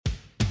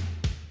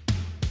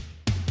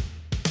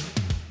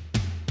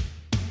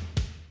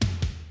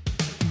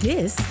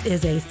This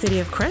is a City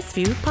of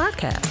Crestview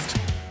podcast.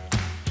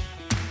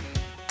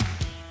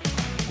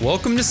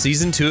 Welcome to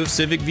Season 2 of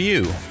Civic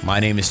View. My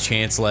name is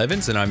Chance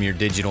Levins, and I'm your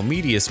digital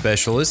media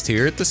specialist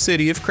here at the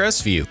City of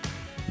Crestview.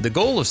 The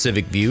goal of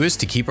Civic View is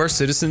to keep our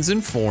citizens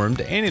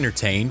informed and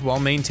entertained while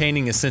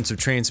maintaining a sense of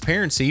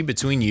transparency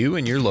between you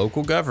and your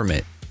local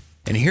government.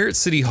 And here at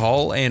City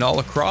Hall and all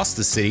across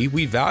the city,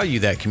 we value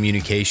that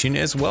communication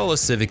as well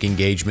as civic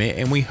engagement,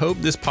 and we hope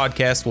this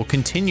podcast will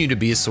continue to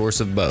be a source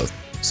of both.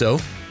 So,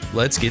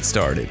 let's get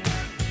started.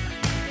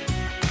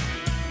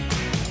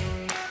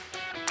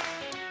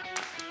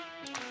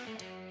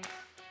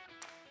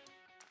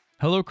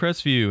 Hello,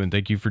 Crestview, and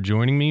thank you for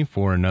joining me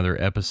for another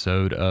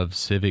episode of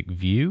Civic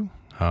View.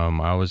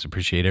 I always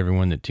appreciate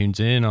everyone that tunes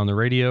in on the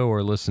radio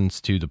or listens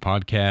to the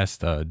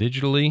podcast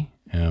digitally.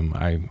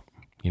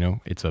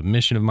 It's a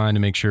mission of mine to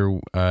make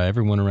sure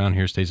everyone around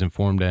here stays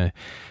informed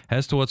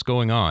as to what's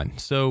going on.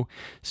 So,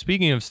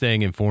 speaking of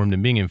staying informed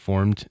and being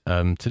informed,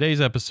 today's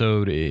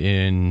episode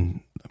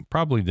and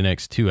probably the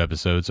next two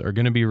episodes are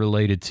going to be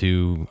related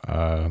to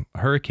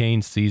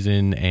hurricane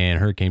season and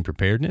hurricane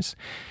preparedness.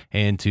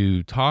 And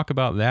to talk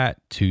about that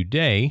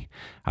today,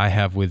 I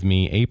have with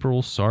me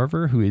April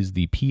Sarver, who is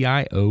the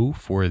PIO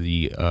for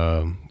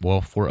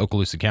for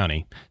Okaloosa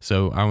County.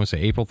 So I want to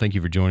say, April, thank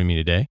you for joining me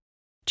today.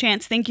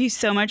 Chance, thank you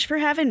so much for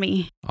having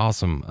me.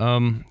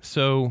 Awesome.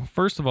 So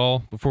first of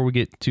all, before we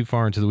get too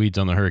far into the weeds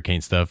on the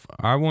hurricane stuff,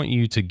 I want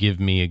you to give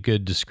me a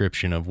good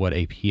description of what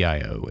a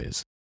PIO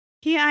is.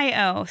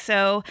 PIO.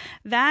 So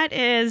that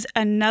is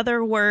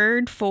another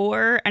word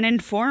for an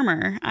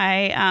informer.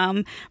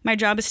 My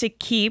job is to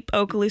keep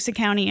Okaloosa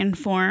County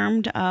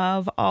informed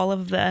of all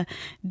of the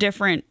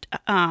different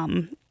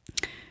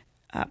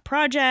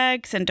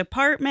projects and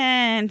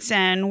departments,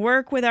 and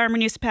work with our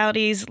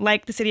municipalities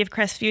like the City of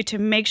Crestview to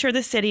make sure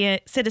the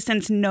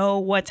citizens know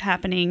what's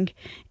happening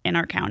in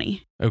our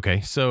county.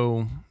 Okay,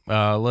 so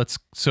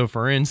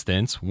for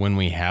instance, when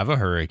we have a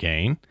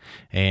hurricane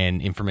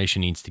and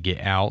information needs to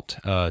get out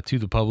to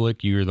the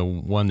public, you're the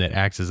one that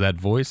acts as that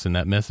voice and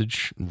that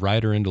message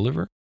writer and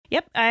deliver?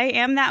 Yep, I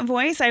am that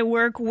voice. I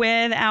work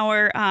with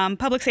our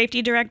public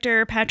safety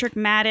director, Patrick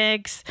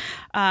Maddox,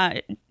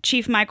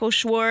 Chief Michael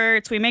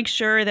Schwartz. We make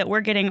sure that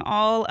we're getting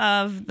all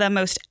of the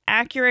most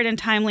accurate and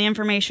timely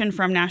information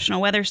from National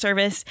Weather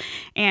Service,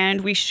 and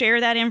we share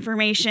that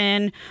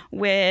information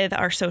with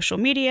our social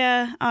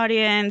media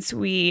audience.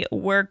 We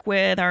work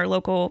with our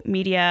local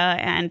media,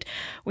 and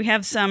we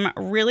have some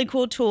really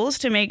cool tools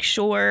to make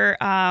sure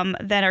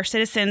that our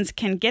citizens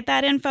can get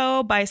that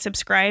info by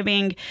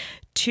subscribing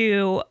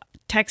to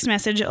text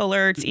message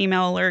alerts,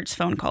 email alerts,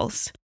 phone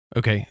calls.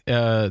 Okay.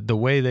 The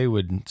way they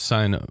would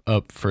sign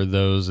up for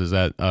those, is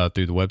that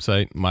through the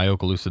website,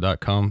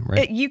 myokaloosa.com,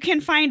 right? You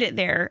can find it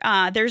there.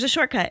 There's a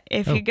shortcut.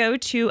 If you go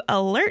to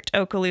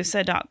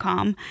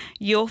alertokaloosa.com,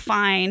 you'll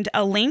find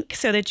a link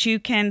so that you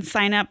can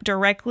sign up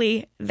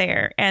directly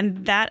there.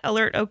 And that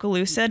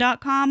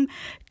alertokaloosa.com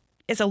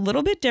is a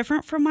little bit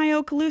different from My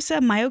Okaloosa.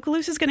 My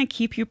Okaloosa is going to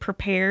keep you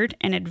prepared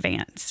in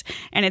advance,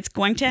 and it's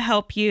going to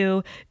help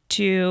you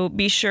to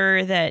be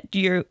sure that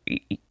you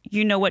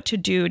know what to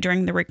do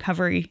during the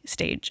recovery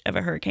stage of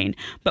a hurricane.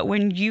 But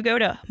when you go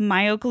to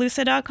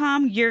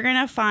myokaloosa.com, you're going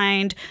to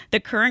find the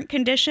current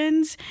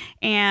conditions,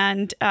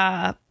 and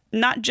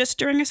not just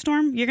during a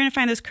storm. You're going to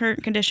find those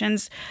current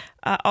conditions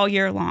all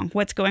year long.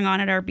 What's going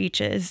on at our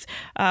beaches?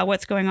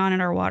 What's going on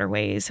in our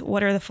waterways?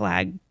 What are the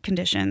flag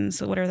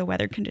conditions? What are the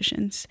weather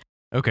conditions?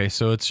 Okay,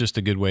 so it's just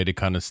a good way to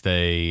kind of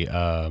stay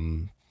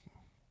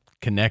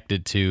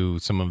connected to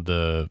some of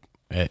the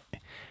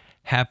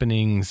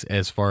happenings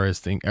as far as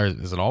things.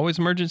 Is it always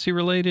emergency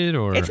related,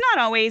 or? It's not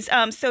always.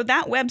 So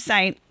that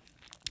website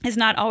is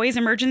not always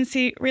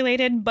emergency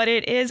related, but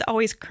it is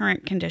always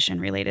current condition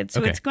related.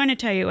 So It's going to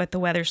tell you what the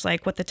weather's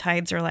like, what the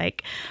tides are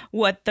like,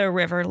 what the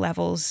river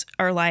levels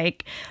are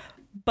like.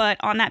 But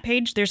on that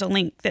page, there's a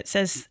link that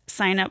says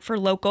sign up for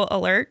local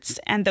alerts.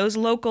 And those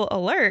local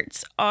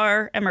alerts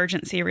are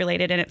emergency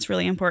related. And it's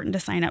really important to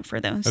sign up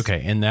for those.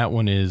 Okay. And that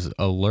one is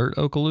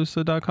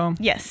alertokaloosa.com?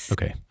 Yes.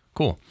 Okay,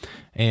 cool.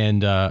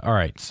 And all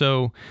right.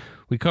 So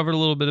we covered a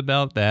little bit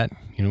about that.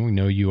 We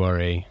know you are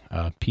a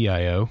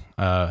PIO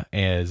and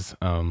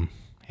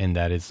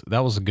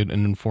that was an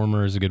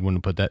informer is a good one to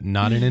put that.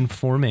 Not an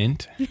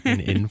informant, an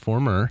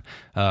informer.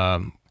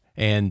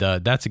 And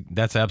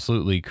that's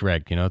absolutely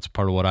correct. It's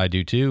part of what I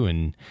do too,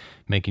 and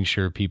making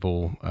sure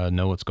people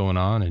know what's going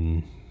on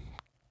and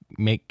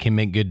can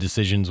make good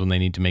decisions when they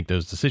need to make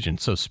those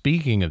decisions. So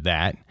speaking of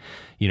that,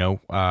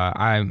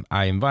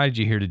 I invited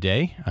you here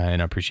today,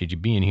 and I appreciate you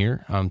being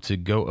here to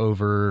go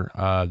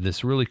over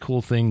this really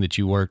cool thing that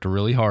you worked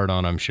really hard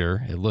on. I'm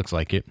sure it looks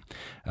like it,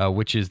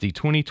 which is the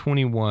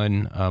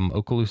 2021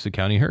 Okaloosa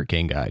County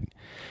Hurricane Guide.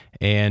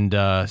 And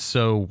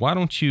so why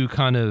don't you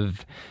kind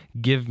of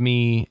give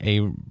me a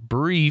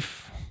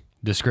brief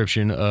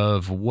description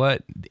of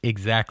what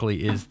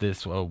exactly is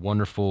this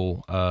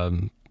wonderful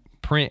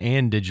print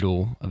and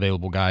digital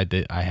available guide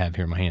that I have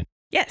here in my hand?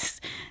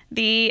 Yes.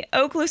 The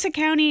Okaloosa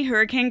County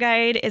Hurricane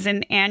Guide is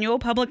an annual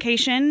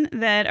publication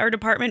that our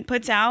department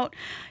puts out.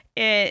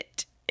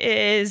 It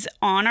is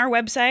on our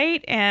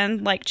website,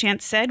 and like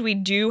Chance said, we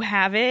do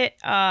have it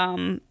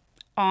on.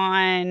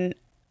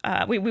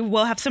 We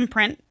will have some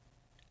print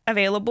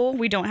available.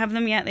 We don't have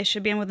them yet. They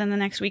should be in within the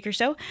next week or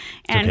so.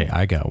 And okay,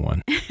 I got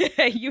one.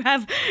 you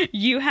have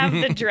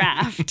the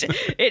draft.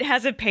 It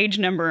has a page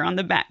number on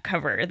the back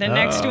cover. The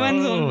next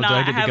ones will not do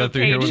I get have to go a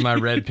through here page. with my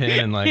red pen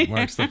and like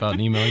mark stuff out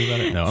and email you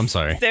about it? No, I'm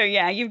sorry. So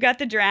yeah, you've got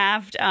the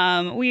draft.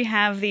 We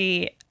have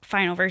the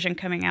final version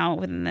coming out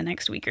within the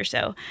next week or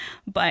so,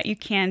 but you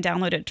can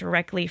download it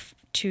directly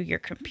to your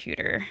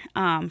computer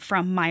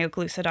from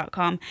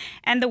myokalusa.com.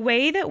 And the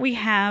way that we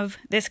have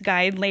this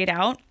guide laid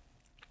out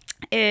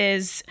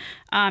is,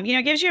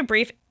 it gives you a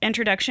brief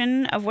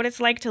introduction of what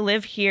it's like to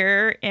live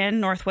here in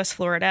Northwest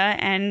Florida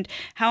and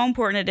how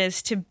important it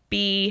is to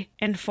be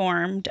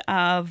informed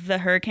of the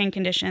hurricane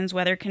conditions,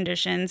 weather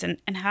conditions, and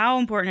how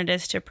important it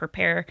is to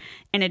prepare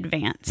in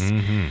advance.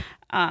 Mm-hmm.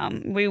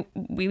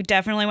 We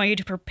definitely want you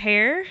to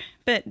prepare,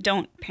 but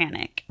don't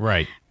panic.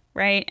 Right.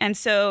 Right. And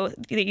so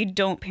that you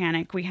don't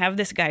panic, we have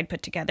this guide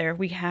put together.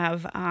 We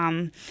have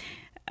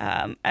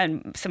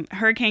and some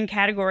hurricane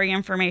category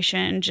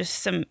information,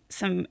 just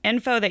some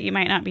info that you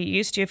might not be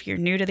used to if you're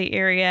new to the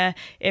area.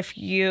 If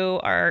you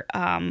are,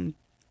 a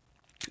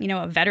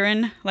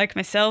veteran like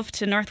myself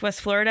to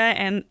Northwest Florida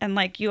and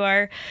like you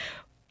are,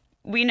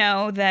 we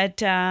know that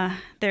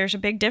there's a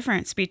big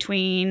difference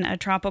between a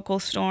tropical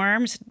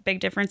storm, big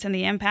difference in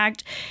the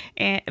impact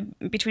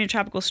between a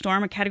tropical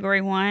storm, a Category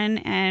 1,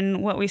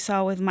 and what we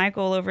saw with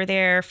Michael over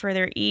there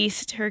further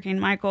east, Hurricane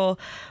Michael,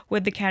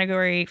 with the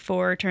Category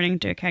 4 turning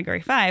to a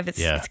Category 5.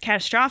 It's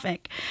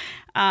catastrophic.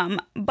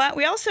 But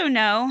we also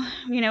know,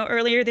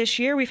 earlier this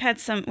year we've had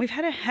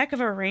a heck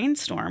of a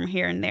rainstorm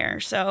here and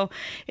there. So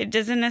it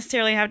doesn't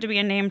necessarily have to be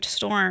a named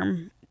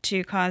storm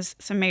to cause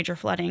some major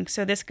flooding.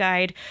 So this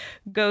guide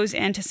goes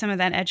into some of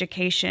that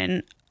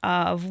education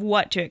of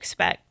what to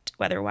expect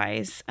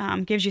weather-wise,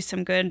 gives you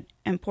some good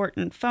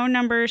important phone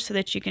numbers so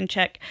that you can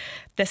check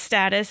the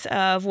status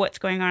of what's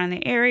going on in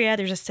the area.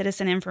 There's a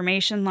citizen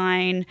information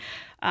line,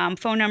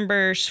 phone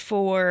numbers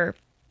for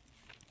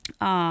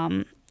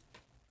the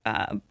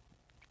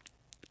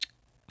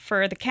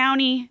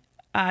county,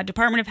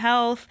 Department of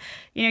Health.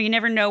 You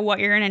never know what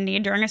you're going to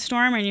need during a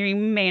storm, and you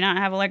may not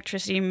have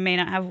electricity, you may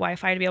not have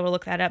Wi-Fi to be able to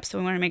look that up, so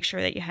we want to make sure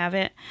that you have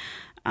it.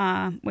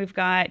 We've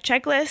got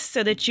checklists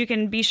so that you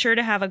can be sure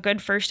to have a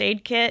good first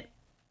aid kit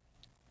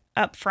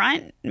up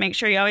front. Make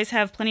sure you always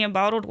have plenty of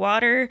bottled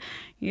water,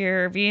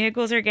 your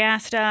vehicles are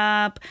gassed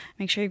up,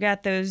 make sure you've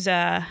got those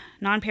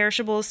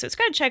non-perishables. So it's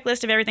got a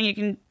checklist of everything you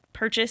can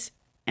purchase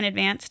in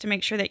advance to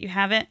make sure that you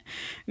have it,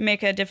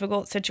 make a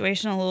difficult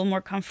situation a little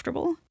more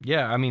comfortable.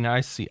 Yeah, I mean, I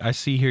see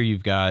here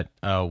you've got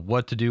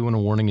what to do when a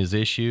warning is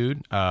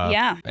issued,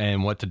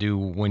 and what to do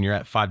when you're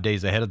at 5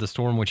 days ahead of the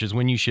storm, which is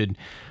when you should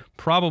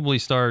probably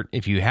start.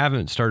 If you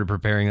haven't started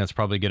preparing, that's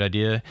probably a good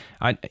idea.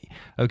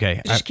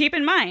 Just keep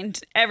in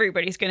mind,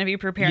 everybody's going to be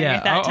preparing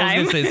at that time. I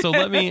was going to say, so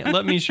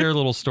let me share a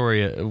little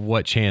story of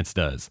what Chance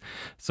does.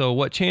 So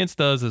what Chance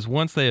does is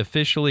once they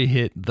officially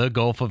hit the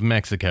Gulf of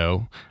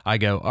Mexico, I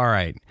go, all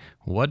right,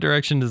 what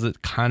direction does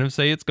it kind of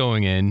say it's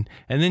going in?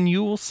 And then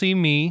you will see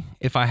me,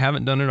 if I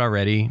haven't done it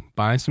already,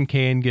 buying some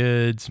canned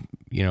goods.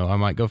 I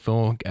might go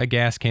fill a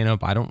gas can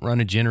up. I don't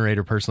run a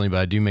generator personally, but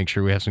I do make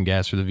sure we have some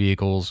gas for the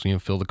vehicles,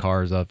 fill the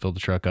cars up, fill the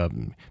truck up,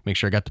 make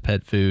sure I got the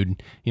pet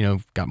food,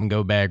 got my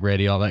go bag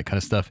ready, all that kind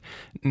of stuff.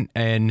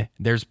 And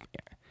there's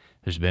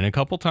been a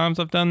couple times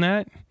I've done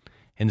that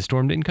and the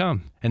storm didn't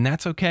come, and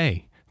that's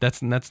okay.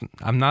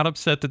 I'm not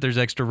upset that there's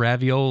extra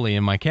ravioli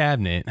in my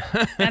cabinet.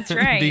 That's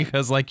right.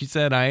 Because like you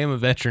said, I am a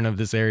veteran of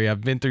this area.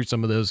 I've been through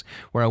some of those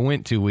where I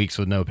went 2 weeks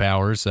with no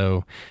power.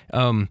 So,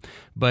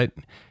 but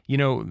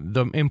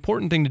the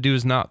important thing to do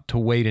is not to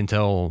wait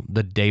until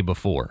the day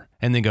before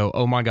and then go,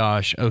 oh my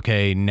gosh,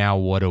 okay, now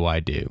what do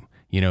I do?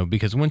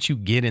 Because once you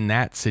get in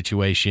that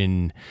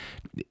situation,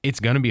 it's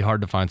going to be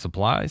hard to find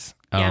supplies.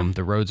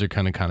 The roads are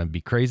kind of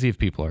be crazy if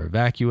people are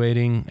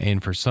evacuating.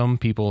 And for some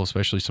people,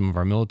 especially some of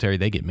our military,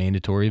 they get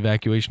mandatory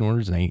evacuation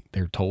orders and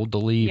they're told to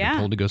leave, they're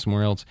told to go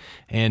somewhere else.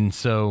 And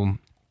so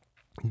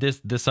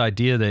this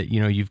idea that,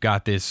 you've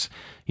got this,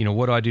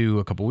 what do I do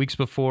a couple weeks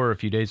before, a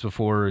few days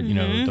before,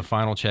 the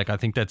final check, I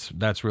think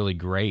that's really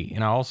great.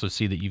 And I also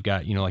see that you've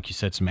got, like you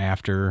said, some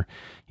after,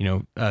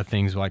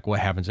 things like what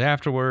happens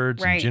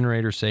afterwards, and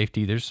generator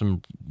safety. There's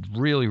some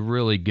really,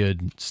 really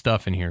good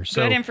stuff in here.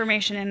 So good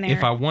information in there.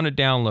 If I want to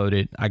download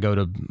it, I go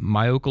to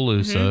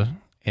MyOkalusa,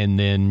 and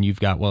then you've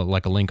got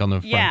like a link on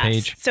the front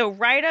page. So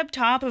right up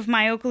top of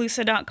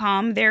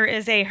myokalusa.com, there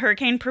is a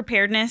hurricane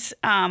preparedness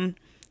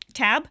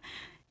tab.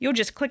 You'll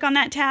just click on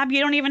that tab. You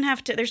don't even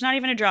have to, there's not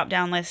even a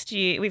drop-down list.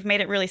 We've made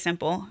it really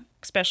simple,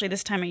 especially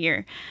this time of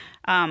year.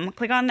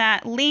 Click on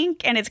that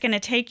link, and it's going to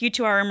take you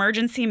to our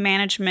emergency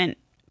management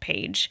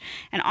page.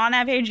 And on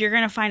that page, you're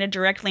going to find a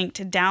direct link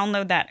to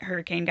download that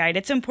hurricane guide.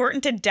 It's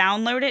important to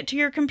download it to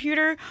your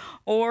computer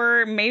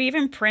or maybe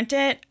even print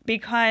it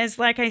because,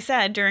 like I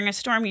said, during a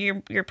storm,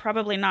 you're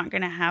probably not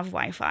going to have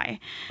Wi-Fi.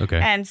 Okay.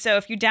 And so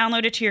if you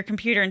download it to your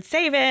computer and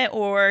save it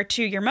or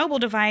to your mobile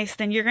device,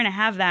 then you're going to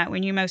have that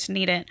when you most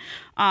need it.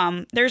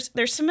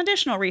 There's some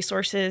additional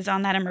resources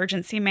on that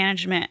emergency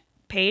management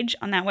page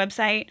on that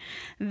website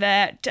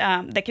that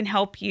can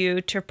help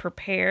you to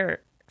prepare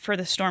for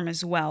the storm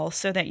as well,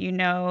 so that you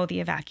know the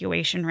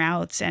evacuation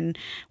routes and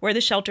where the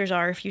shelters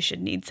are if you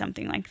should need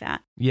something like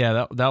that.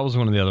 Yeah, that was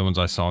one of the other ones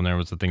I saw in there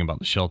was the thing about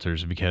the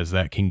shelters, because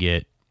that can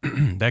get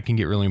that can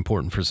get really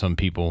important for some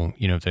people,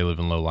 if they live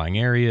in low-lying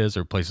areas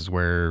or places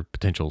where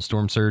potential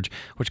storm surge,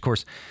 which of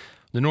course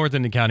the north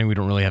end of county, we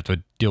don't really have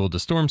to deal with the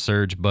storm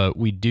surge, but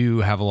we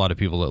do have a lot of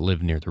people that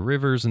live near the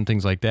rivers and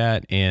things like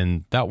that.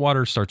 And that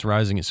water starts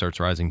rising. It starts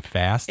rising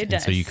fast. It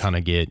does. So you kind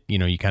of get,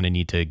 you kind of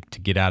need to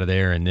get out of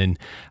there. And then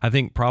I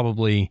think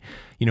probably,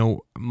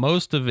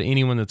 most of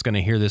anyone that's going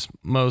to hear this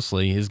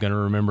mostly is going to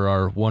remember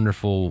our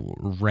wonderful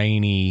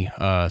rainy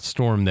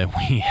storm that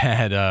we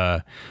had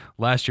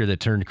last year that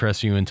turned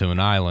Crestview into an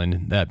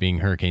island, that being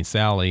Hurricane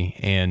Sally.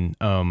 And,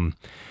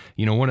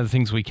 one of the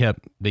things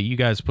that you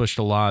guys pushed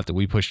a lot, that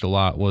we pushed a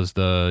lot, was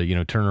the,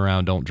 turn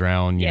around, don't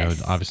drown.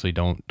 Yes. Obviously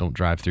don't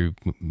drive through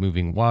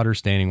moving water,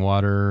 standing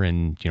water,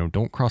 and,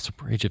 don't cross a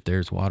bridge if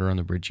there's water on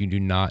the bridge. You do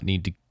not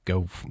need to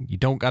go. You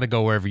don't got to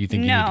go wherever you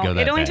think you need to go.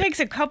 No, it only takes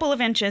a couple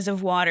of inches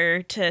of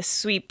water to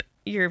sweep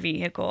your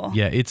vehicle.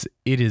 Yeah, it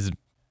is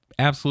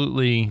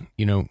absolutely,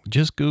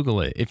 just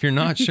Google it. If you're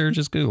not sure,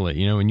 just Google it,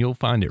 and you'll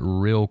find it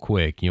real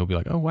quick. You'll be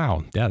like, oh,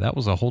 wow, yeah, that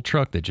was a whole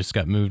truck that just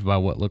got moved by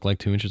what looked like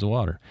 2 inches of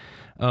water.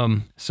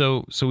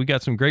 So we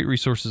got some great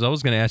resources. I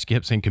was going to ask, you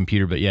kept saying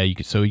computer, but yeah, you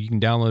can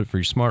download it for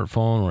your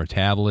smartphone or a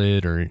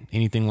tablet or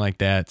anything like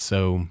that.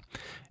 So,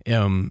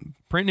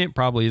 printing it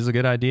probably is a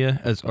good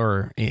idea,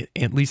 or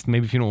at least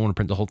maybe if you don't want to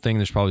print the whole thing,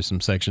 there's probably some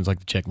sections like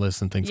the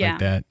checklist and things like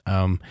that.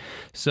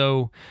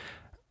 So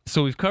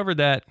we've covered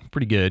that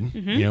pretty good.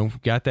 Mm-hmm.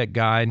 Got that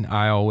guide.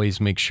 I always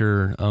make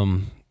sure,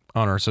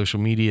 on our social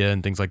media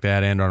and things like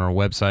that, and on our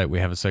website, we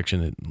have a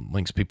section that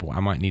links people. I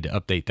might need to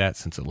update that,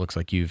 since it looks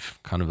like you've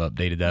kind of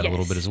updated that a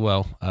little bit as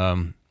well,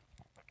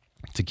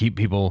 to keep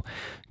people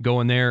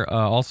going there.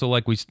 Also,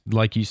 like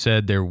you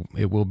said,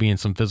 it will be in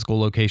some physical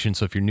locations.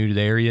 So if you're new to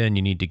the area and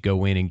you need to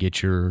go in and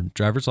get your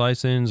driver's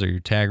license or your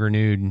tag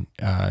renewed,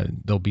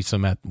 there'll be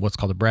some at what's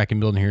called the Bracken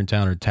building here in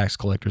town, or tax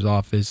collector's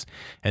office,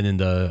 and then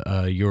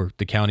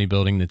the county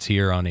building that's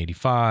here on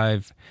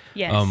 85.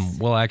 Yes.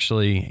 Well,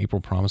 actually,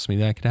 April promised me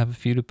that I could have a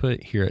few to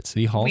put here at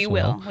City Hall. We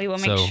will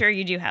make sure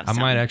you do have some.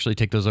 I might actually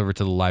take those over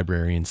to the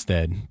library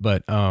instead.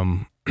 But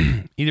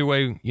either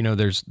way,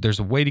 there's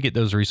a way to get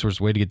those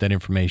resources, way to get that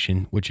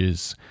information, which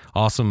is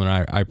awesome. And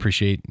I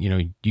appreciate,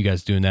 you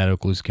guys doing that at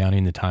Okaloosa County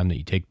and the time that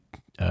you take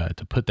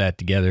to put that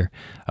together.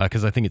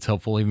 Because I think it's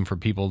helpful even for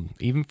people,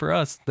 even for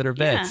us that are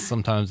vets. Yeah.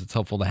 Sometimes it's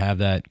helpful to have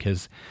that,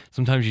 because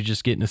sometimes you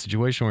just get in a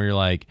situation where you're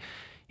like,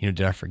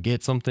 did I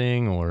forget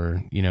something?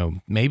 Or,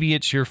 maybe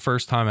it's your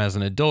first time as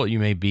an adult. You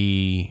may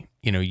be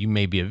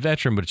a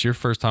veteran, but it's your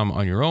first time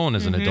on your own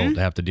as an adult to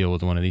have to deal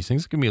with one of these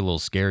things. It can be a little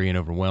scary and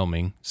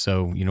overwhelming.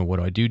 So, what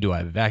do I do? Do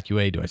I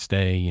evacuate? Do I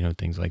stay?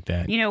 Things like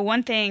that.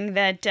 One thing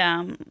that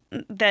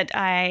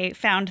I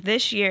found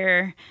this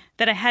year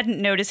that I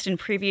hadn't noticed in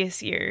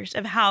previous years,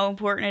 of how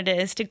important it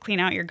is to clean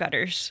out your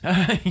gutters.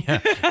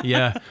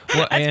 Yeah.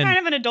 Well, That's kind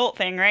of an adult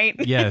thing, right?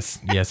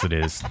 Yes, it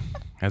is.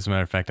 As a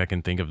matter of fact, I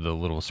can think of the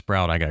little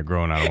sprout I got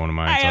growing out of one of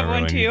mine. I have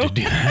really one need too. to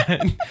do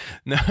that.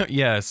 No,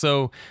 yeah.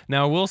 So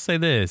now I will say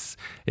this: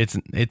 it's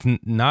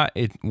not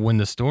when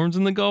the storm's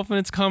in the Gulf and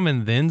it's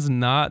coming, then's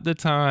not the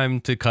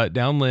time to cut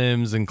down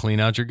limbs and clean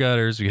out your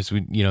gutters, because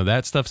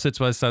that stuff sits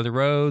by the side of the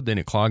road, then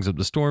it clogs up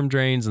the storm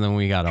drains, and then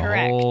we got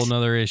a whole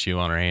nother issue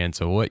on our hands.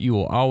 So what you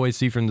will always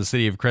see from the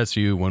city of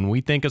Crestview when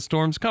we think a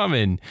storm's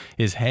coming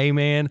is, hey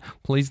man,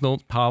 please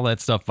don't pile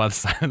that stuff by the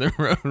side of the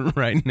road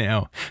right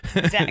now.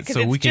 Exactly,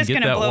 so we can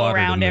get that blow water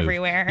around to move.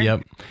 everywhere.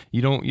 Yep.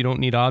 You don't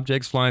need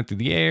objects flying through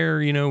the air.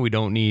 We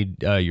don't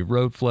need your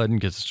road flooding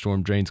because the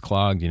storm drain's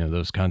clogged.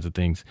 Those kinds of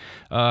things.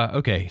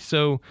 Okay.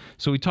 So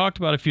we talked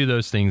about a few of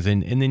those things,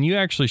 and then you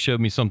actually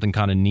showed me something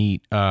kind of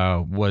neat.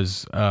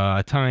 Was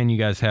a tie-in you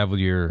guys have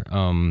with your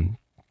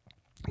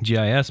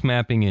GIS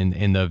mapping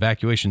and the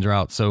evacuations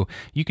route. So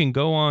you can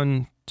go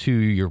on to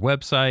your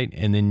website,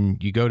 and then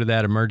you go to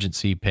that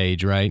emergency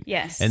page, right?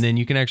 Yes. And then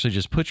you can actually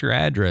just put your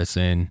address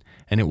in,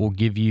 and it will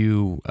give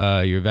you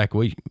your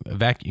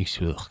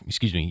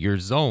your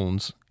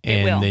zones,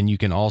 and then you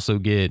can also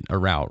get a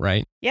route,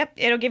 right? Yep,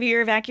 it'll give you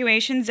your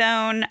evacuation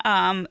zone,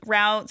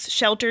 routes,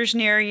 shelters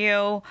near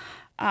you.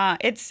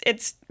 It's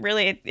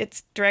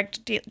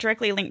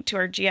directly linked to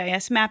our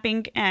GIS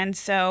mapping, and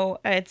so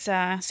it's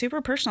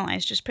super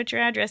personalized. Just put your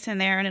address in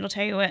there, and it'll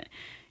tell you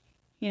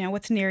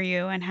what's near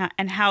you and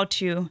how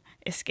to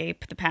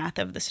escape the path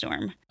of the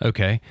storm.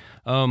 Okay.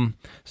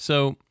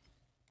 So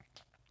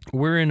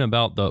we're in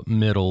about the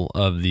middle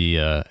of the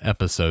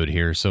episode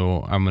here,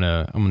 so I'm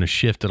gonna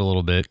shift it a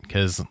little bit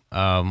because,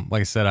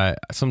 like I said,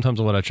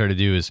 sometimes what I try to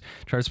do is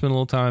try to spend a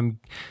little time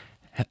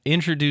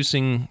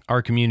introducing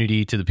our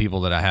community to the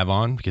people that I have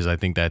on, because I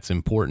think that's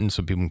important,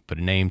 so people can put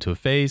a name to a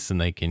face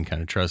and they can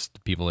kind of trust the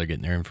people they're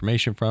getting their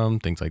information from,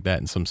 things like that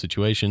in some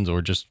situations,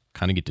 or just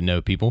kind of get to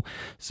know people.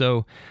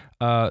 So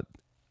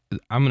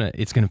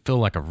it's gonna feel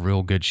like a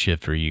real good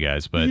shift for you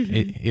guys, but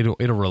it'll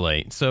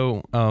relate.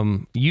 So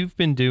you've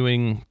been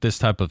doing this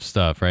type of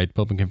stuff, right?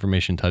 Public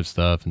information type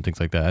stuff and things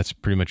like that. That's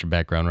pretty much your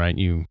background, right?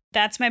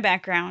 That's my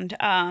background.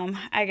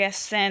 I guess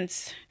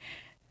since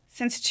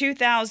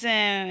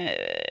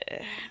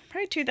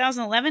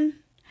 2011,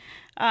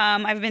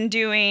 I've been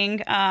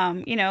doing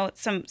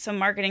some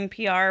marketing,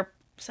 PR,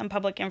 some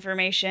public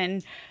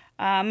information,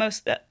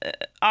 most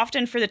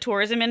often for the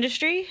tourism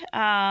industry,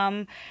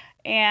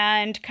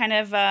 and kind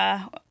of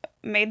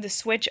made the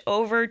switch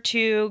over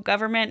to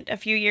government a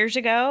few years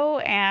ago.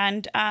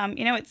 And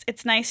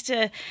it's nice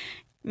to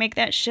make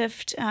that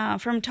shift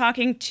from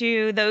talking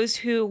to those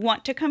who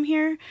want to come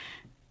here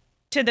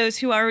to those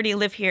who already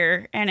live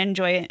here and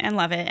enjoy it and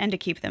love it, and to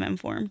keep them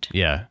informed.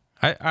 Yeah.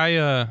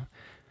 I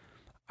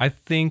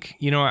think,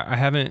 I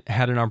haven't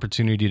had an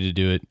opportunity to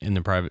do it in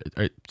the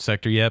private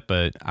sector yet,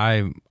 but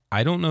I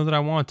don't know that I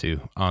want to,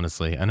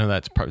 honestly. I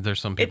know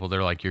there's some people that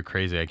are like, you're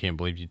crazy, I can't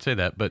believe you'd say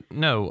that. But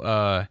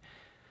no,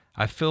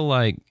 I feel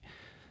like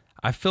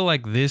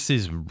this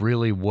is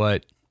really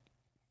what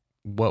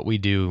we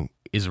do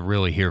is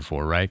really here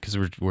for, right? Because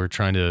we're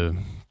trying to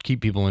keep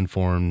people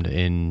informed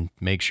and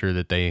make sure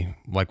that they,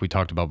 like we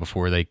talked about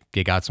before, they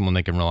got someone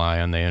they can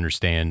rely on, they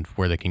understand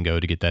where they can go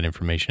to get that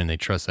information, and they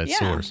trust that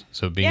source.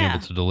 So being able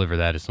to deliver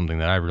that is something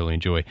that I really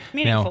enjoy.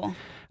 Meaningful.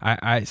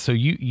 Now, so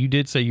you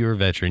did say you were a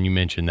veteran. You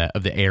mentioned that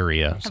of the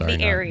area.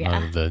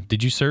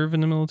 Did you serve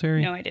in the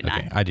military? No, I did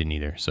not. I didn't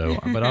either. So,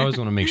 but I always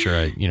want to make sure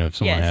if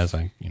someone has,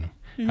 I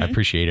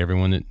appreciate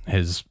everyone that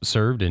has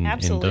served and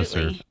does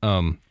serve.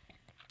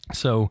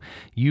 So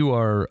you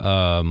are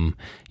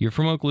you're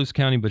from Okaloosa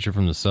County, but you're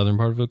from the southern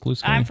part of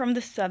Okaloosa County? I'm from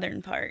the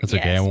southern part. That's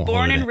okay. Yes. I won't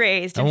Born and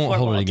raised in Fort Walton. I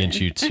won't hold it against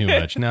you too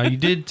much. Now, you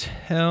did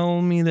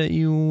tell me that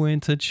you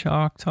went to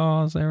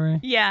Choctaw, is that right?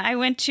 Yeah, I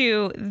went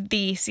to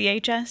the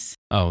CHS.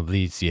 Oh,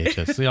 the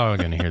CHS. Y'all are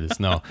going to hear this.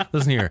 No,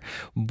 listen here.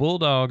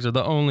 Bulldogs are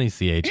the only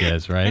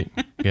CHS, right?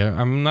 Yeah,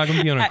 I'm not going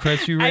to be on a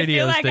Crestview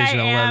radio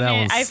station. I'll let that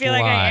one slide. I feel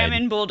like I am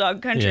in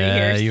Bulldog country here.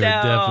 Yeah, you're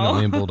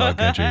definitely in Bulldog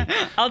country.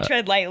 I'll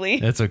tread lightly.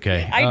 That's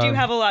okay. I do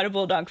have a lot of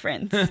Bulldog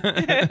friends.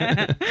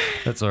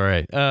 That's all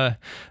right.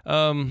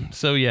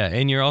 So yeah,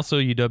 and you're also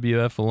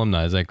UWF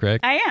alumni, is that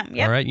correct? I am,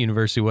 yeah. All right,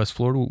 University of West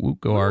Florida.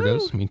 Go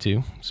Argos. Me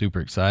too. Super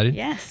excited.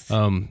 Yes.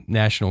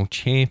 National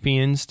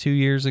champions 2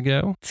 years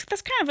ago.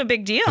 That's kind of a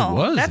big deal. It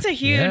was. That's a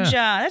huge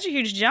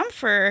jump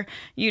for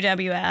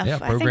UWF. Yeah,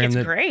 I think it's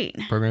great.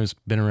 Program's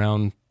been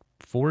around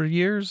 4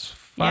 years,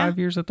 5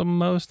 years at the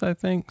most, I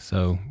think.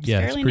 So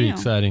it's pretty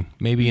exciting.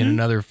 Maybe in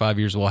another 5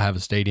 years we'll have a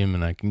stadium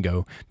and I can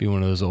go be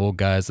one of those old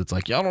guys that's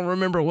like, y'all don't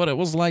remember what it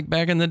was like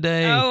back in the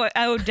day.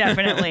 Oh,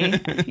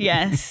 definitely.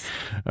 Yes.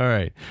 All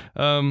right.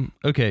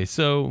 Okay.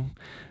 So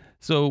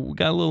we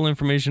got a little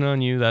information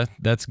on you.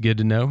 That's good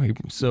to know.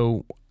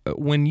 So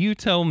when you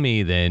tell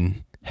me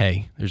then,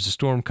 hey, there's a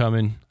storm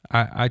coming,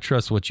 I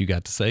trust what you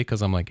got to say,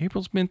 because I'm like,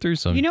 April's been through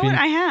something. You know what?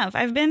 I have.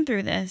 I've been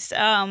through this.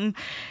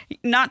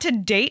 Not to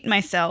date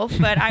myself,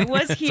 but I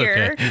was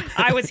here. Okay.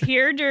 I was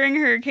here during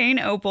Hurricane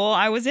Opal.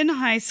 I was in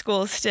high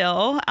school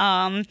still.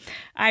 I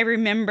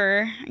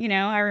remember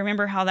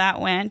how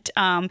that went.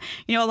 A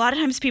lot of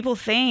times people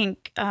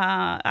think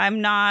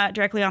I'm not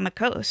directly on the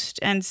coast,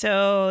 and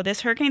so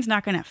this hurricane's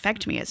not going to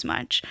affect me as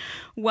much.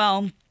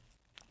 Well,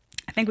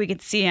 I think we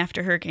could see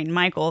after Hurricane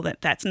Michael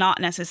that that's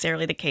not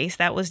necessarily the case.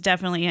 That was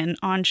definitely an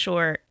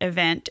onshore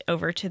event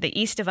over to the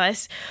east of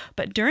us.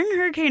 But during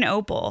Hurricane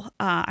Opal,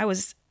 I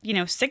was,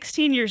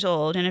 16 years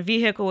old in a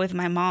vehicle with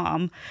my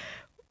mom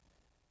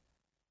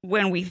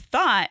when we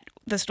thought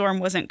the storm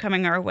wasn't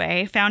coming our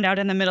way, found out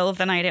in the middle of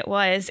the night it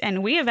was,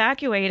 and we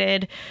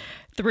evacuated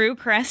through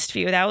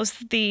Crestview. That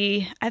was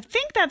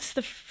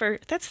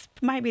that's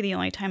might be the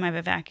only time I've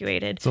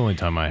evacuated. It's the only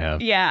time I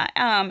have. Yeah.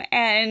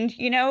 And,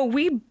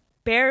 we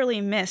barely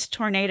missed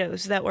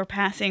tornadoes that were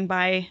passing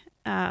by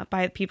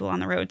people on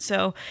the road.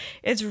 So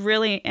it's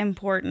really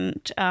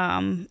important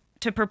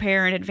to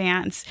prepare in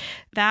advance.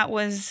 That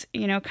was,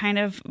 kind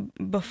of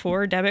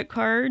before debit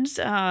cards.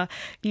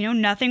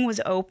 Nothing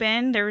was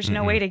open. There was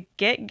no way to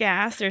get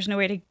gas. There's no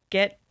way to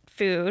get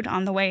food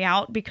on the way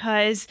out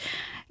because,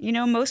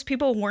 most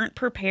people weren't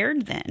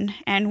prepared then.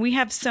 And we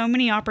have so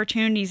many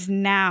opportunities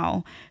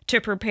now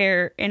to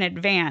prepare in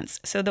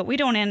advance so that we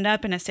don't end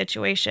up in a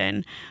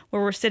situation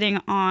where we're sitting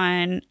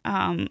on,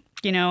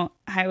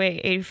 Highway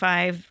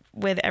 85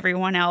 with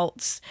everyone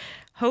else,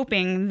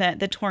 hoping that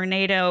the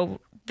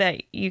tornado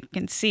that you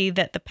can see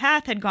that the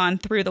path had gone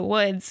through the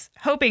woods,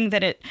 hoping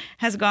that it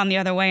has gone the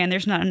other way and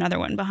there's not another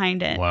one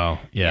behind it. Wow.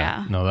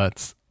 Yeah. No,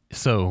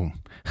 So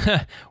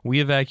we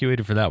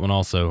evacuated for that one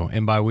also.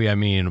 And by we, I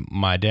mean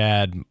my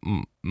dad,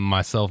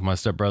 myself, my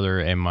stepbrother,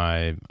 and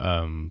my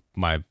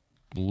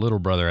little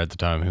brother at the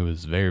time, who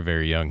was very,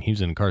 very young. He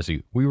was in a car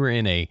seat. We were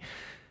in a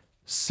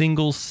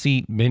single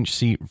seat, bench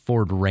seat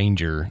Ford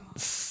Ranger,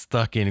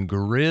 stuck in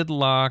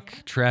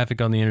gridlock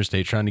traffic on the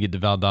interstate, trying to get to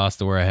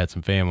Valdosta where I had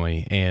some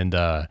family. And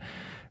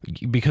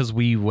because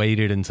we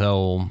waited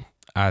until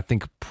I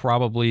think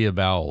probably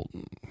about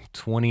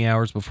 20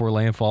 hours before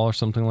landfall or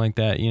something like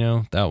that,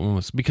 that one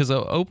was because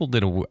Opal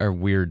did a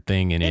weird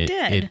thing, and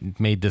it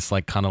made this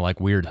like kind of like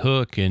weird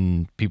hook,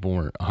 and people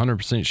weren't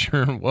 100%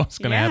 sure what was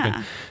going to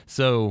happen.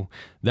 So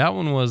that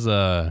one was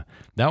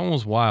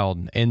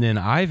wild. And then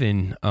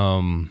Ivan,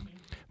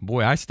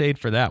 boy, I stayed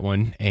for that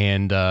one,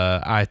 and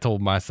I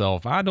told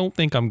myself, I don't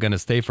think I'm going to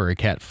stay for a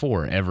Cat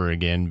 4 ever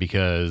again,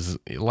 because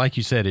like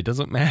you said, it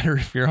doesn't matter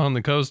if you're on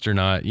the coast or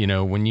not.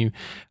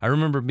 I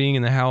remember being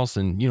in the house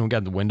and,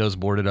 got the windows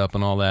boarded up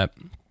and all that,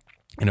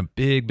 and a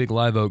big, big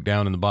live oak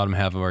down in the bottom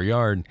half of our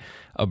yard,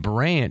 a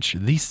branch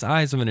the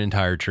size of an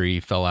entire tree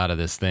fell out of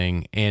this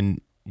thing,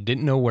 and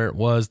didn't know where it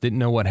was, didn't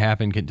know what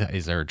happened.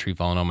 Is there a tree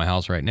falling on my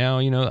house right now?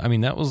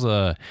 That was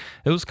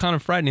it was kind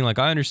of frightening. Like,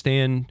 I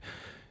understand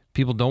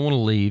people don't want to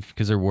leave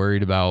because they're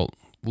worried about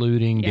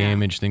looting,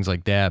 damage, things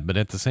like that. But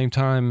at the same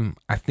time,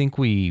 I think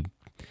we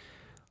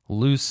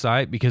lose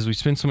sight because we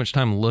spend so much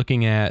time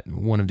looking at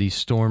one of these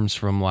storms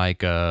from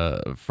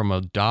from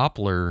a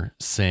Doppler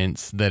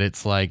sense that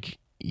it's like,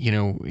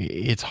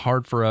 it's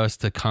hard for us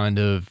to kind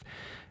of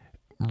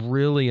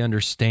really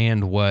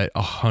understand what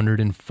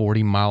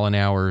 140 mile an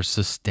hour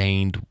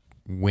sustained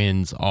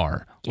winds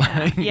are.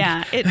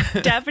 Yeah, it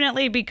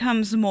definitely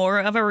becomes more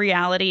of a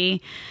reality.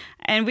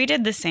 And we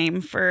did the same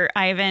for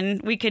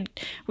Ivan. We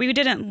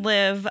didn't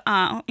live,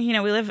 we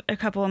live a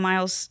couple of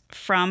miles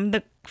from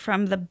the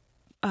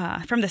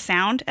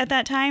sound at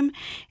that time,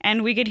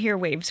 and we could hear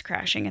waves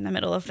crashing in the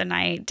middle of the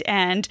night.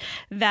 And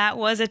that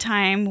was a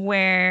time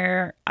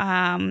where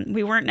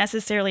we weren't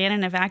necessarily in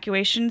an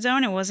evacuation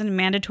zone. It wasn't a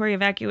mandatory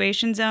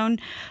evacuation zone,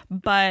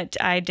 but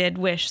I did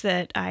wish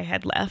that I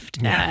had left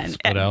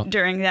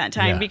during that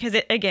time, because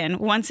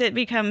once it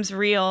becomes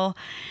real,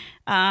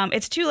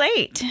 it's too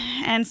late.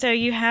 And so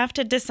you have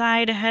to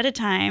decide ahead of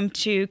time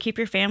to keep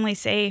your family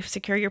safe,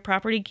 secure your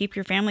property, keep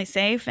your family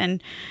safe,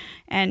 and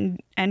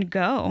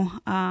go.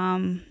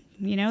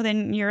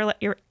 Then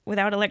you're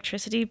without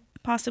electricity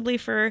possibly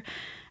for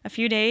a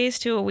few days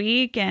to a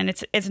week, and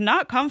it's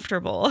not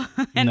comfortable.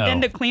 And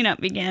then the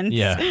cleanup begins.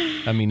 Yeah.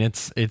 I mean,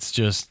 it's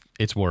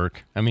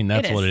work. I mean,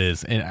 that's what it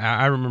is. And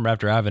I remember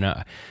after Ivan,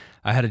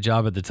 I had a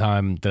job at the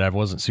time that I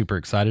wasn't super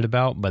excited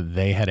about, but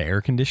they had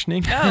air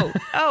conditioning. So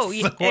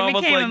it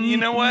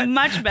became a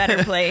much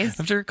better place.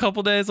 After a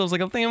couple days, I was like,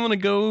 I think I'm going to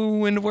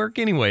go into work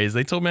anyways.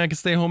 They told me I could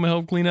stay home and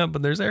help clean up,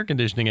 but there's air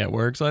conditioning at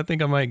work, so I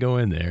think I might go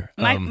in there.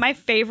 My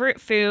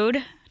favorite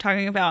food,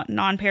 talking about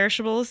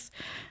non-perishables,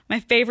 my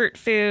favorite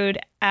food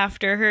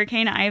after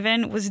Hurricane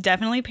Ivan was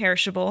definitely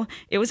perishable.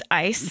 It was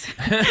ice.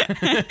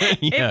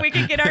 If we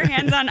could get our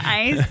hands on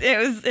ice,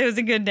 it was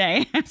a good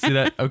day. See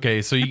that?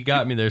 Okay, so you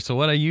got me there. So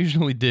what I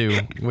usually do,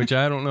 which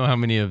I don't know how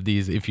many of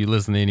these, if you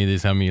listen to any of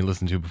these, how many you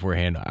listen to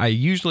beforehand, I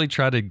usually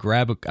try to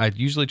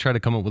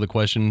come up with a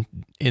question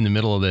in the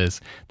middle of this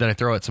that I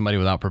throw at somebody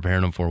without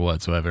preparing them for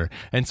whatsoever.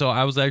 And so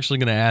I was actually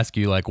going to ask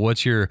you, like,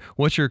 what's your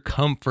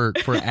comfort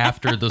for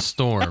after the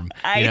storm?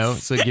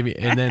 Ice. So give me,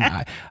 and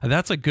then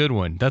that's a good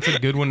one. That's a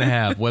good one to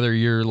have. Whether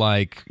you're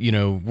like,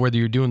 whether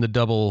you're doing the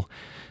double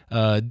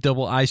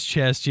ice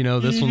chest,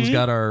 this one's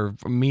got our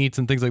meats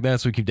and things like that,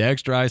 so we keep the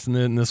extra ice, and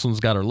then this one's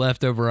got our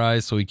leftover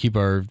ice, so we keep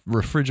our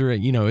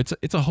refrigerate.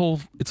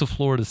 It's a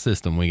Florida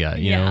system we got.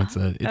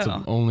 It's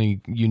only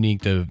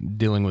unique to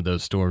dealing with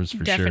those storms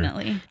for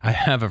Definitely. sure. I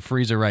have a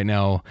freezer right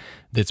now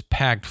that's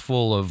packed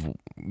full of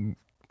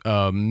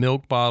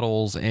milk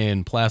bottles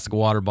and plastic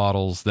water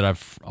bottles that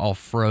I've all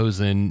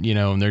frozen,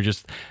 and they're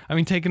just,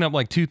 taking up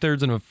like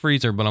 2/3 of a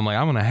freezer, but I'm like,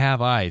 I'm going to have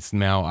ice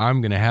now.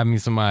 I'm going to have me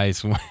some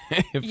ice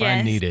if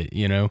I need it,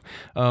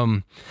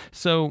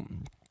 So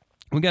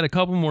we got a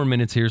couple more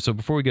minutes here. So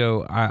before we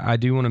go, I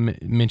do want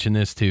to mention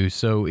this too.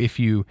 So if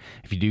you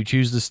do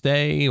choose to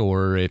stay,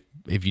 or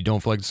if you don't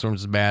feel like the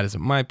storm's as bad as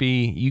it might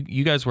be,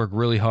 you guys work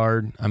really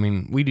hard. I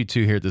mean, we do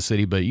too here at the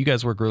city, but you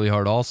guys work really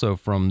hard also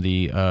from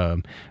the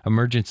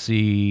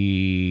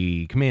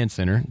Emergency Command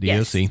Center, the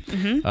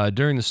EOC,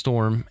 during the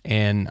storm.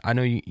 And I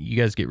know you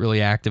guys get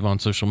really active on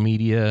social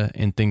media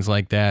and things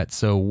like that.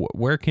 So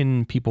where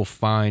can people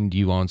find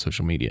you on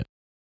social media?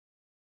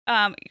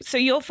 So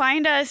you'll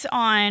find us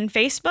on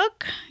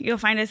Facebook. You'll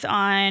find us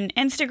on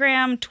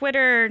Instagram,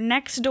 Twitter,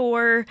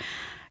 Nextdoor.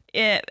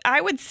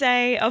 I would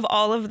say of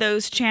all of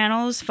those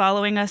channels,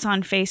 following us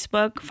on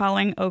Facebook,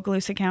 following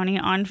Okaloosa County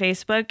on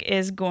Facebook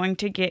is going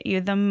to get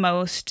you the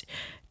most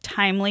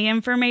timely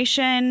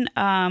information.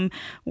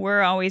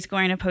 We're always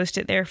going to post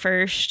it there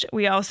first.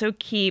 We also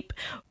keep,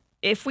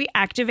 if we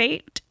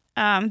activate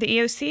the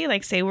EOC,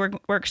 like say we're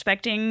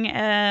expecting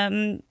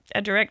a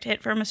direct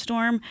hit from a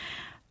storm,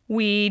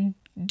 we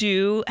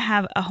do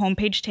have a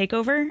homepage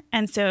takeover.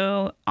 And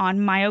so on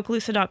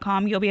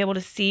myokaloosa.com, you'll be able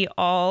to see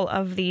all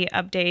of the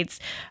updates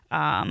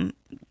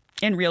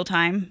in real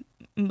time.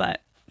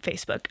 But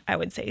Facebook, I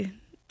would say,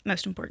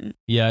 most important.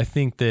 Yeah, I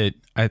think that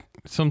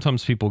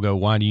sometimes people go,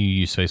 why do you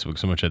use Facebook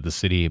so much at the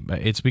city?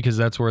 But it's because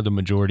that's where the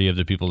majority of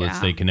the people that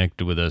stay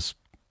connected with us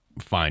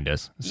find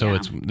us. So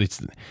it's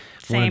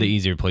one of the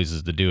easier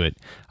places to do it.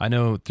 I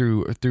know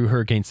through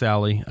Hurricane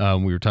Sally,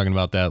 we were talking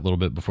about that a little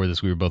bit before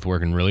this. We were both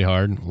working really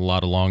hard, a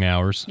lot of long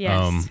hours.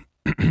 Yes.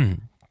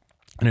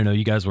 I don't know,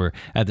 you guys were,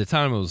 at the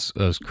time it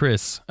was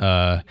Chris,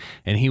 and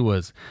he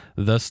was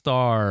the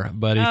star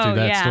buddy through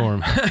that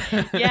storm.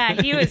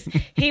 Yeah,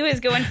 he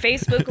was going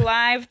Facebook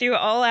Live through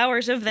all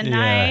hours of the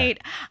night.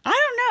 I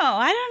don't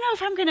know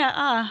if I'm gonna,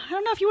 I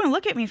don't know if you want to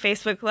look at me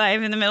Facebook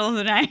Live in the middle of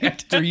the night.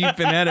 After you've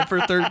been at it for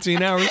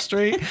 13 hours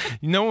straight,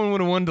 no one would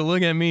have wanted to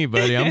look at me,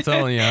 buddy. I'm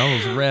telling you, I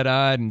was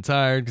red-eyed and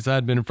tired because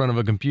I'd been in front of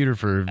a computer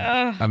for,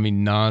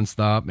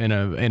 nonstop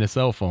in a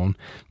cell phone.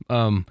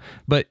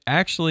 But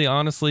actually,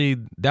 honestly,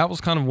 that was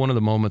kind of one of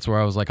the moments where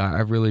I was like,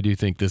 I really do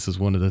think this is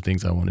one of the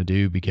things I want to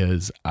do,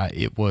 because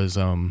it was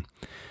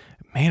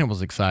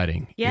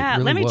exciting. Yeah,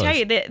 really let me tell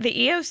you, the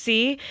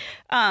EOC,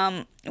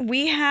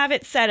 we have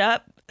it set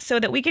up so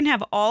that we can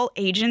have all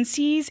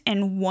agencies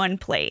in one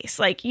place.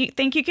 Like, you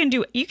think you can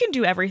do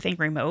everything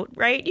remote,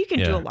 right? You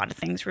can do a lot of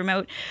things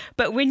remote,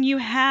 but when you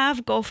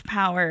have Gulf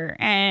Power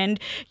and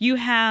you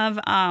have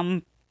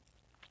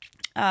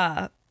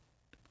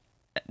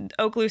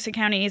Okaloosa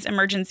County's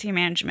emergency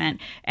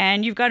management,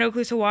 and you've got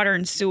Okaloosa Water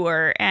and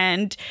Sewer,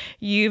 and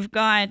you've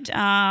got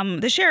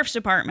the sheriff's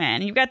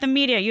department, you've got the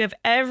media, you have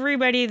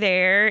everybody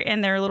there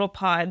in their little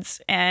pods,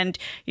 and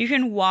you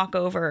can walk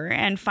over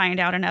and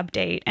find out an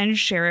update and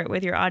share it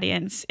with your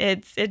audience.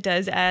 It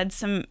does add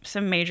some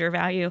major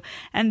value,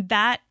 and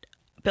that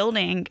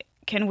building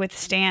can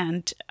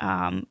withstand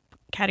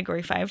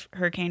Category 5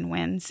 hurricane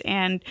winds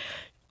and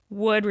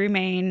would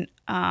remain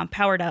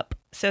powered up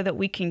so that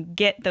we can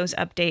get those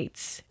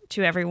updates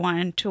to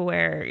everyone, to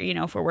where,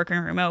 if we're working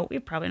remote, we're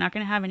probably not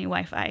going to have any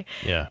Wi-Fi.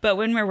 Yeah. But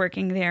when we're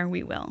working there,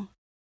 we will.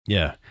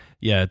 Yeah.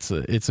 Yeah. That's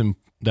what I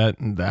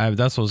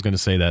was going to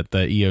say, that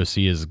the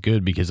EOC is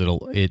good because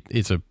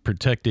it's a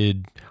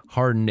protected,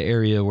 hardened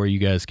area where you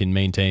guys can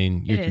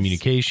maintain your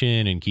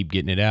communication and keep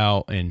getting it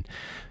out. And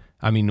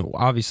I mean,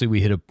 obviously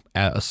we hit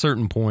at a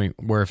certain point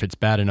where if it's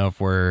bad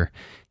enough where,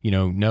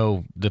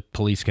 no, the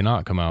police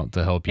cannot come out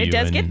to help you. It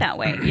does get that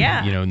way.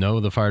 Yeah. No,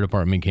 the fire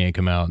department can't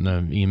come out,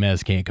 and the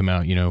EMS can't come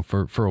out,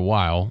 for a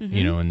while,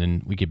 and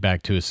then we get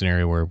back to a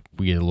scenario where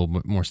we get a little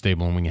bit more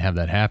stable and we can have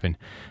that happen.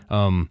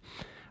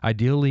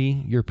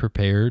 Ideally, you're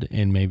prepared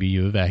and maybe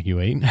you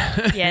evacuate.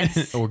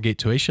 Yes. Or get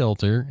to a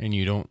shelter, and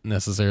you don't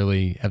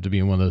necessarily have to be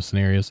in one of those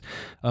scenarios.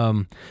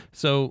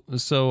 So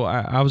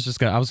I was just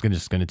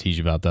gonna tease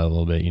you about that a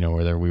little bit.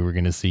 Whether we were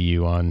gonna see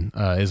you on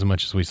as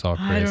much as we saw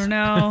Chris.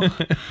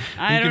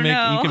 I don't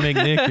know. You can make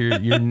Nick your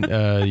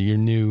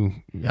new.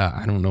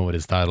 I don't know what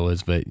his title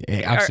is, but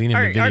I've seen him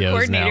in videos our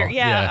coordinator,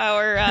 now.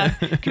 Our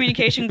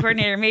communication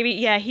coordinator.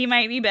 Maybe he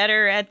might be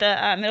better at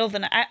the middle of the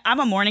night. I'm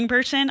a morning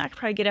person. I could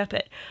probably get up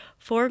at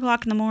 4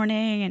 o'clock in the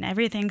morning and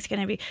everything's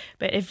going to be,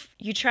 but if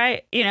you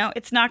try,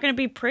 it's not going to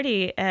be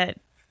pretty at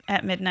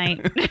midnight.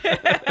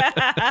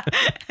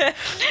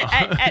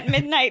 at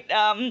midnight,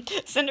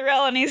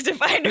 Cinderella needs to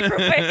find her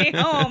way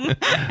home.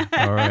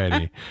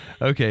 Alrighty.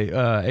 Okay.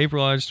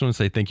 April, I just want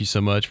to say thank you so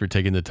much for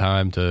taking the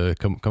time to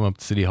come up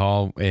to City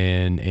Hall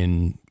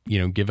and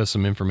give us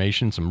some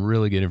information, some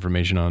really good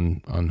information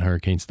on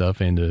hurricane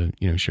stuff, and to,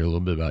 share a little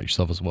bit about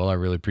yourself as well. I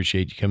really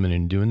appreciate you coming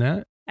in and doing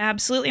that.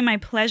 Absolutely. My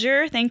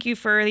pleasure. Thank you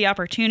for the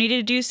opportunity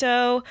to do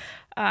so.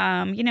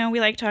 We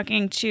like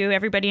talking to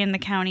everybody in the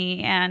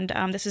county, and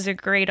this is a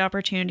great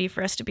opportunity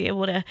for us to be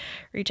able to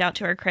reach out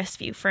to our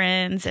Crestview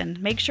friends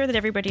and make sure that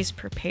everybody's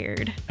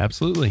prepared.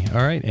 Absolutely.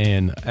 All right.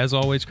 And as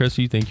always,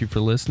 Crestview, thank you for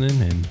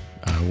listening, and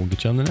we'll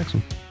get you on the next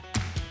one.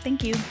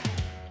 Thank you.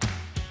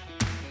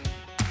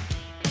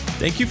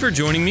 Thank you for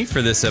joining me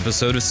for this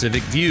episode of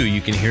Civic View. You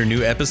can hear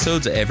new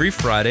episodes every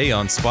Friday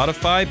on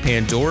Spotify,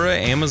 Pandora,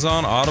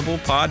 Amazon, Audible,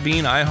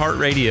 Podbean,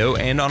 iHeartRadio,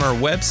 and on our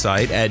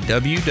website at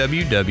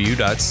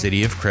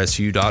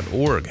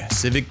www.cityofcrestview.org.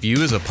 Civic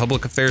View is a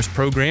public affairs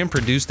program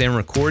produced and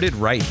recorded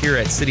right here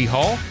at City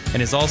Hall,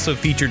 and is also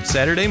featured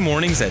Saturday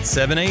mornings at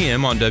 7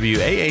 a.m. on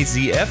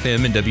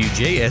WAAZ-FM and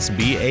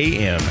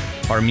WJSB-AM.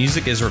 Our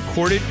music is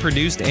recorded,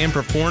 produced, and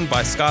performed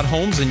by Scott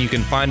Holmes, and you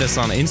can find us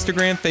on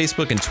Instagram,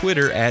 Facebook, and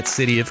Twitter at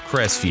City of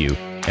Crestview.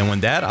 And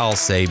with that, I'll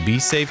say be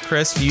safe,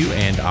 Crestview,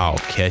 and I'll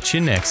catch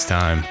you next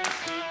time.